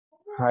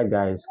Hi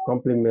guys,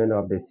 compliment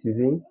of the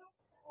season.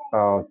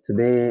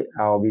 Today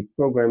I'll be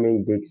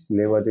programming this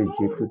Liberty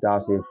Jeep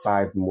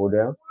 2005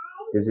 model.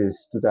 This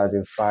is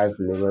 2005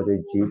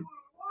 Liberty Jeep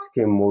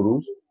scheme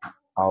models.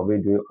 I'll be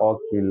doing all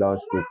keylogs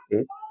with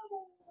it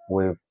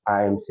with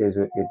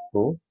im608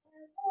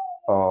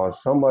 Pro.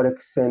 Somebody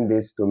sent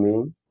this to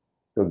me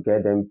to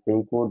get them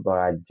pin code, but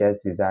I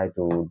just decided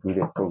to do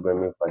the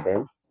programming for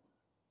them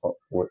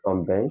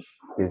on bench.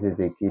 This is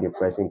the key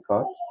depressing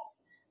code.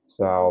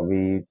 So I'll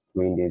be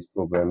doing this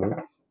programming.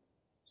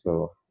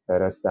 So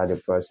let us start the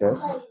process.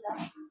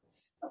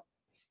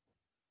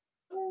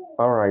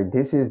 All right,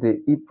 this is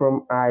the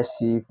EEPROM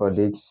IC for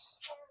this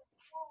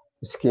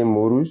scheme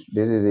modus.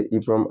 This is the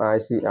EEPROM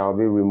IC. I'll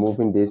be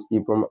removing this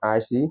EEPROM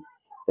IC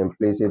and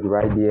place it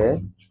right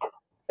here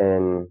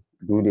and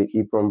do the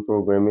EEPROM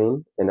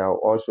programming. And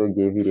I'll also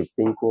give you the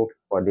pin code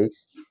for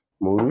this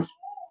modus.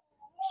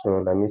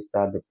 So let me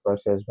start the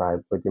process by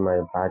putting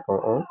my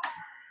background on.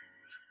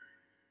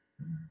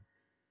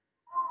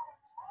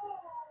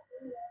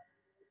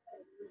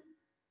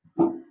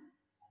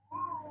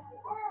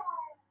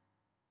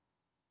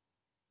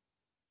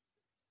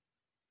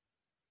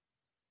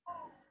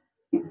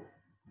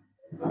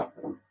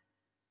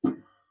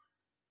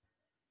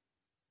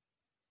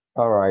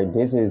 All right,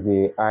 this is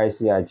the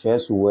IC I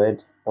just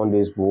wet on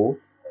this bowl.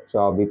 So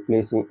I'll be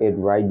placing it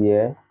right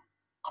there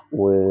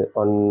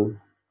on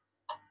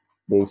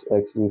this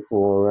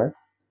XE4,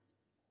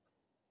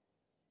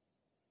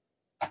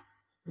 right?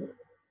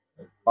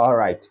 All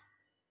right.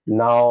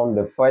 Now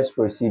the first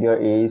procedure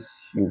is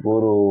you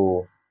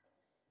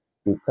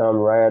come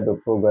right at the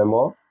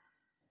programmer.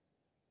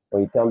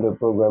 When you come to the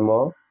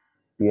programmer,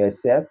 you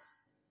accept.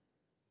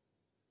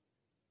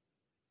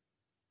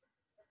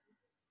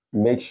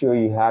 Make sure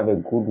you have a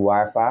good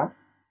Wi-Fi.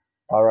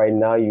 All right,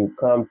 now you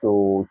come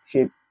to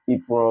chip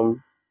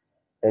EEPROM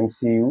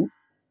MCU.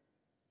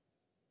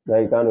 Now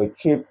you come to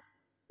chip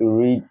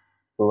read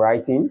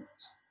writing.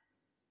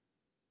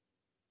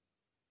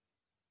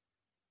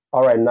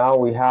 All right, now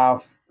we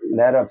have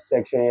let up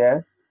section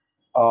here.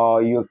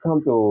 You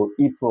come to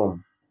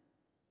EEPROM.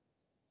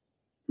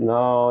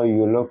 Now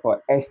you look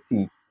for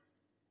ST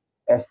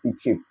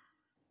chip.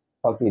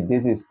 Okay,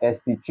 this is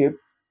ST chip.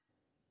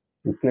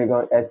 You click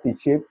on ST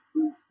chip.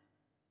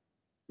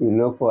 You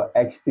look for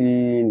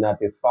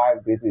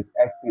XT95. This is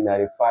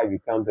XT95. You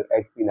come to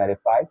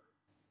XT95.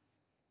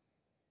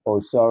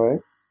 Oh, sorry.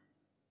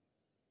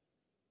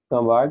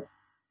 Come back.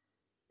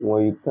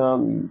 When you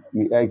come,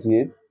 you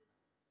exit.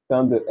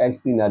 Come to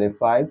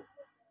XT95.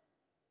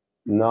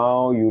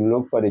 Now you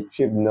look for the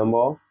chip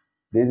number.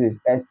 This is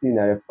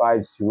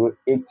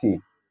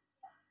ST95080.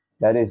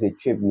 That is a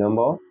chip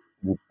number.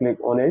 You click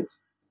on it.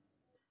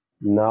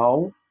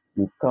 Now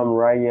you come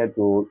right here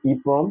to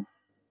EEPROM.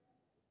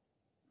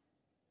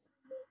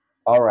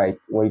 All right.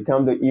 When you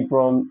come to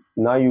EEPROM,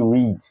 now you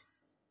read.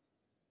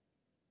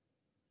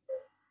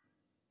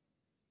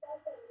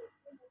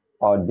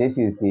 This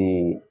is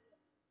the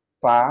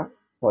file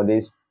for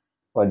this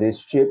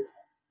chip.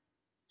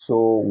 So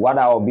what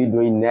I will be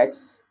doing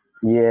next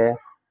here,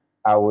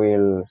 I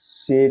will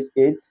save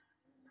it.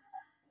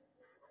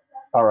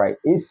 All right,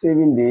 in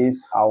saving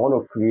this, I want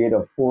to create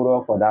a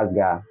folder for that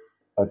guy.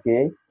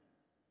 Okay,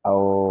 I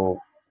will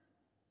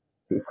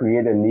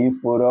create a new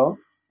folder,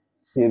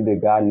 save the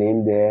guy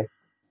name there.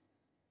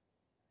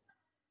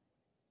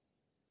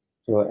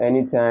 So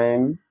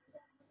anytime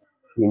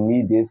you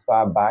need this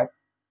file back,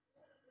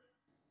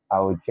 I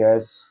will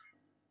just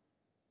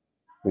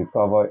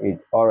recover it.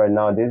 All right,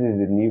 now this is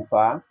the new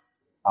file.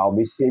 I'll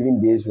be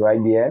saving this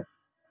right there.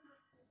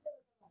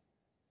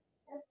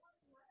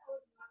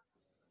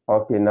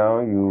 Okay, now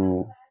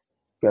you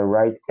can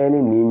write any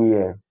name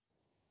here.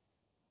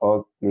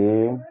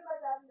 Okay,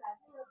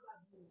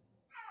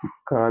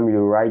 you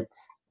write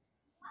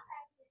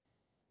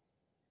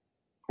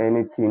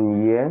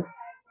anything here.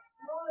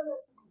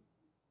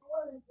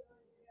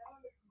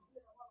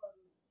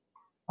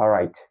 All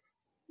right,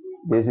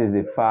 this is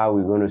the file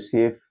we're going to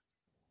save.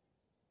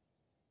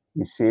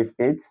 You save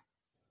it.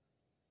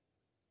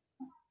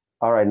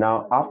 All right,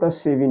 now after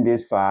saving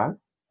this file,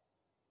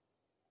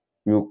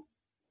 you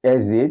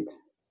exit,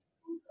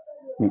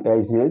 you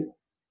exit,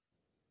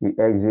 you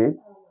exit,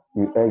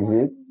 you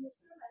exit,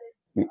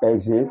 you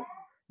exit.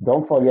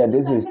 Don't forget,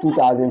 this is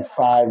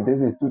 2005. This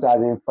is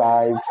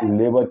 2005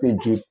 Liberty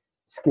Jeep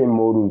scheme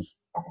models.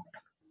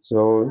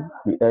 So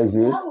you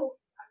exit,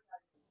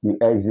 you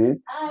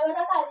exit.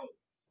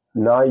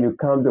 Now you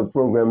come to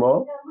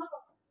programmer,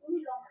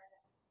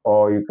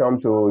 or you come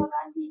to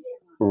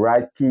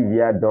right key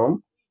via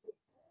DOM.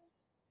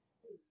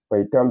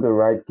 When you come to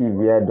right key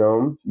via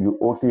DOM, you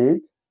OK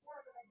it.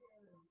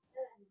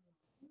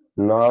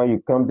 Now you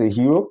come to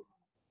Hero.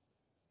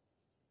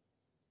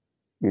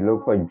 You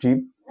look for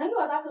Jeep.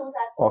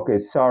 Okay,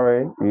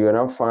 sorry, you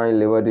cannot find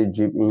Liberty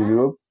Jeep in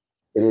Europe.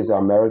 It is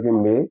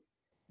American made.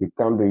 You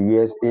come to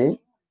USA.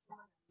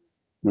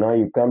 Now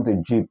you come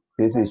to Jeep.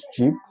 This is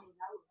Jeep.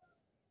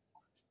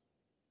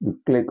 You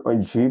click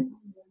on Jeep.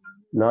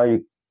 Now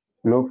you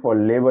look for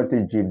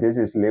Liberty Jeep. This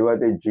is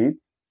Liberty Jeep.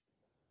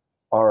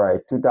 All right,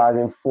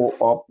 2004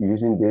 up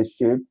using this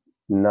chip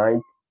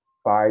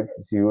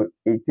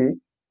 95080.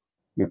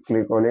 You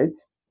click on it.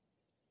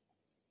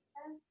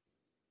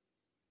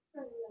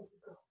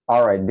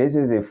 All right, this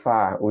is a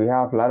file. We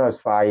have a lot of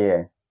file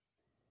here.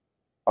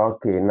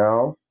 Okay,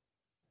 now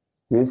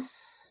this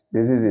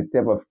is the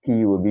type of key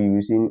you will be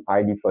using,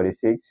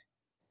 ID46.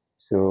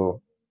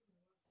 So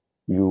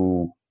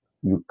you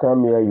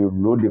come here, you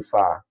load the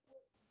file.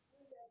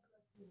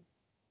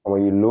 And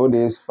when you load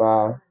this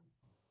file,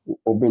 you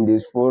open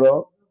this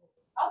folder.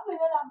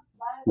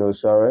 No,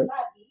 sorry.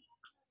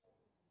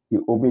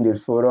 You open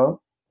this folder.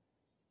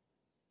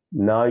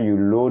 Now you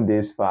load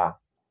this file.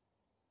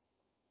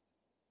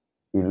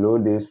 You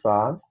load this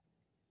file.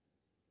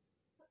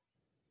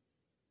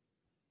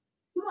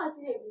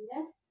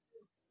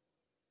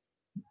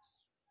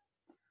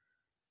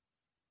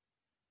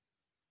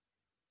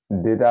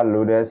 Data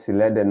loaded,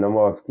 select the number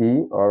of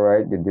key. All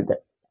right, the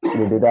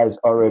data is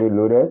already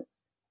loaded.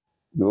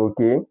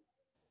 Okay.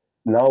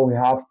 Now we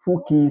have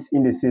two keys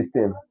in the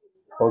system.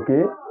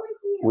 Okay,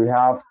 we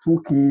have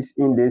two keys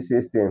in this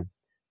system.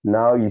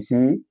 Now you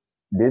see,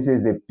 this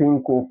is the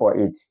PIN code for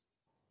it.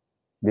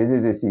 This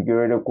is the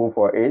security code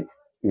for it.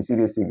 You see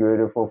the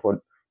security code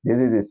for this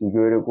is the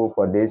security code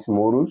for this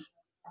modus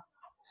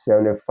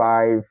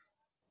 7575973.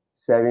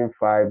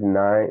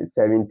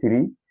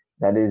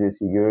 That is the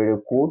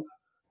security code.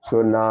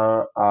 So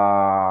now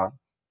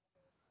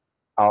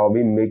I'll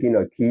be making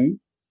a key.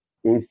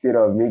 Instead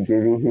of me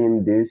giving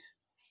him this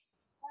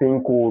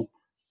PIN code,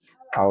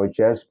 I will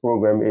just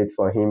program it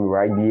for him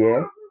right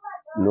here.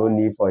 No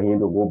need for him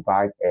to go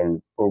back and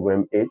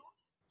program it.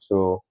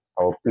 So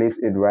I'll place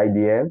it right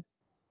there.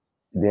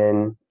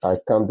 Then I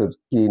come to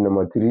key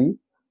number 3,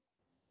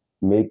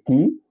 make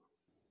key.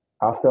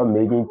 After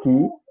making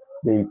key,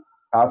 then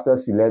after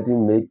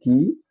selecting make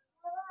key,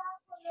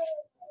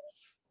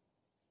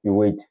 you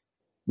wait.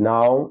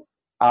 Now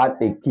add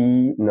a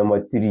key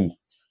number 3.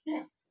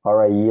 All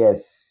right,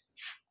 yes.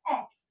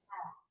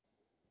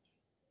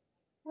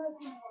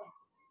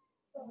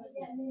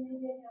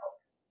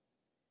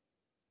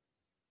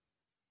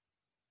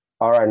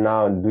 All right,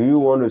 now do you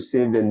want to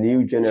save the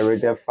new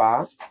generated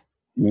file?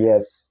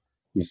 Yes,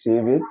 you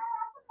save it.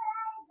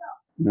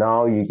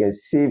 Now you can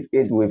save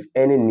it with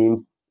any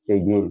name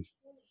again.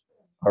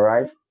 All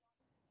right,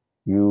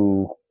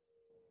 you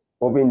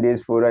open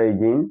this folder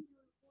again.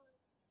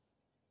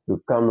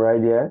 You come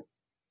right here.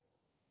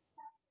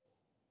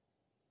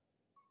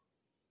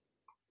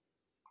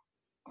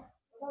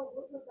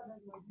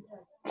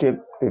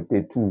 Chip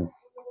 52.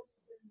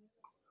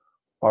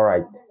 All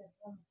right,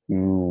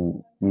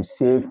 you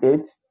save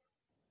it.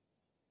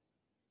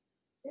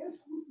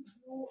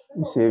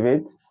 You save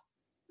it.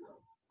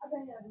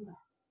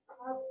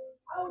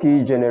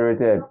 Key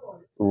generated.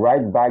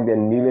 Write back the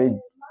newly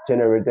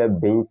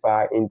generated bin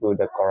file into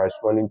the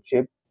corresponding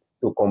chip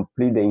to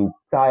complete the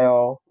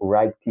entire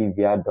write key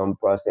via dump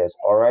process.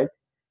 All right,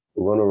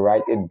 we're going to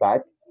write it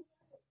back.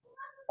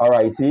 All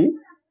right, see,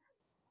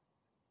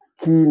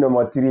 key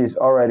number 3 is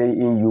already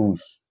in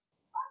use.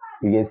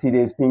 You can see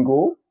this pin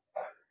code.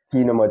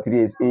 Key number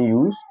 3 is in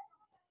use.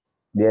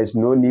 There's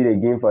no need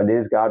again for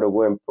this guy to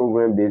go and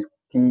program this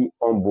key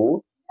on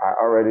board. I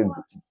already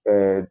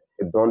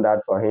done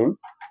that for him.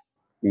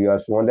 He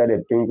just wanted a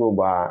pin code,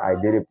 but I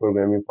did the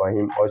programming for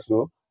him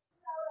also.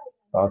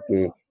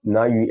 Okay,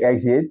 now you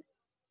exit.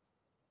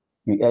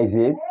 You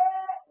exit.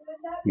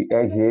 You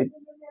exit.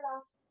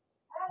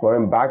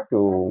 Going back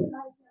to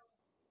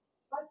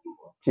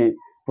chip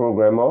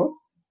programmer.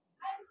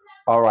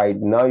 All right,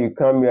 now you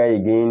come here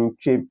again,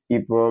 chip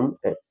EEPROM.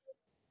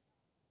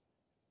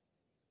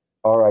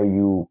 All right,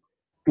 you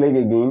click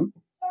again.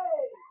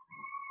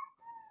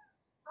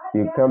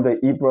 You come to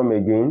EEPROM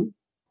again.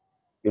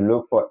 You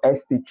look for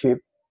ST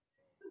chip.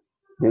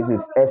 This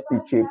is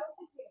ST chip.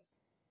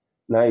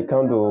 Now you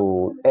come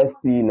to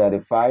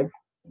ST95,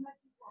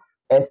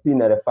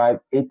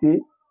 ST9580.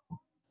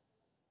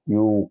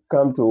 You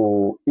come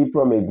to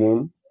EEPROM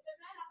again.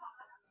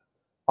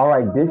 All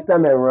right, this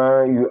time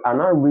around, you are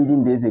not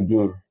reading this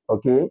again,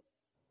 okay?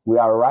 We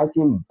are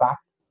writing back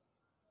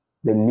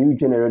the new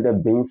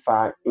generated bin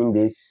file in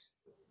this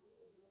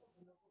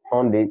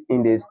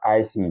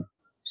IC.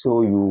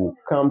 So you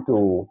come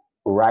to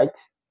write.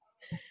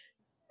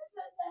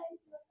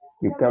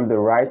 You come to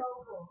write.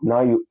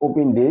 Now you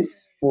open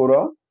this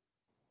folder.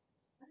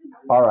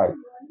 All right,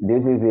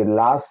 this is the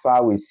last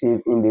file we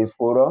saved in this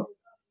folder.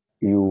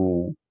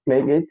 You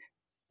click it.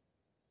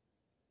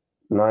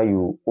 Now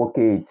you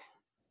OK it.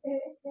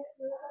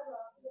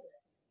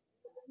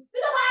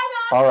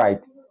 All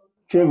right,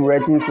 chip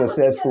rating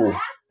successful.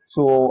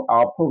 So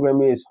our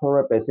programming is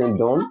 100%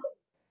 done.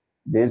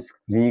 This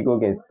vehicle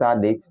can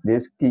start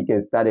this key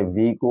can start a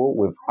vehicle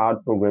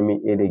without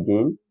programming it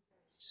again.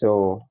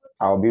 So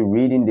I'll be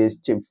reading this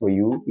chip for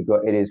you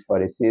because it is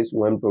 46.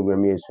 When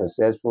programming is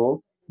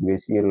successful, you will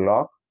see a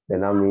lock.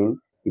 Then I mean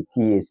the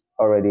key is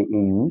already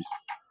in use.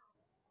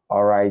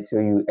 All right, so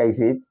you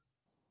exit.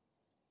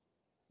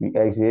 You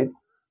exit.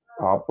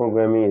 Our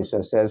programming is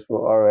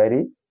successful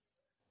already.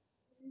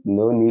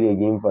 No need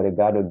again for the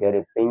guy to get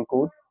a pin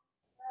code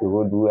to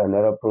go do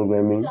another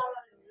programming.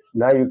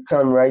 Now you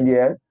come right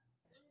here.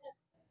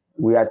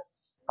 We are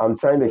I'm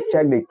trying to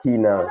check the key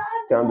now.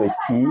 Count the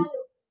key,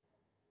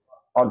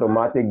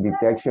 automatic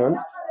detection,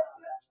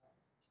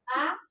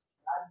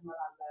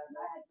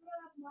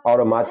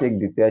 automatic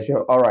detection.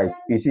 All right,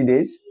 you see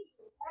this?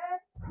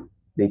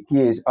 The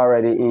key is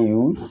already in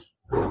use.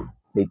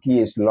 The key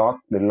is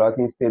locked. The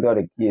locking state of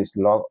the key is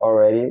locked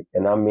already,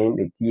 and I mean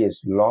the key is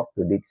locked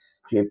to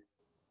this chip,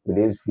 to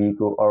this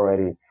vehicle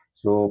already.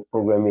 So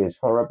programming is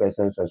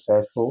 100%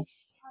 successful.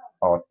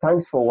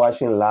 Thanks for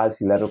watching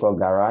Last Electrical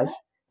Garage.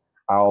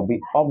 I'll be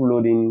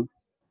uploading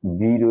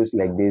videos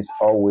like this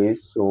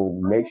always, so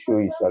make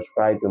sure you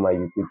subscribe to my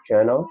YouTube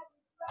channel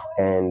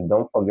and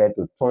don't forget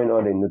to turn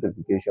on the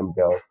notification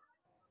bell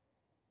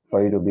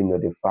for you to be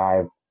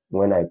notified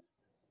when I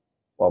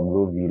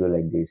upload video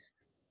like this.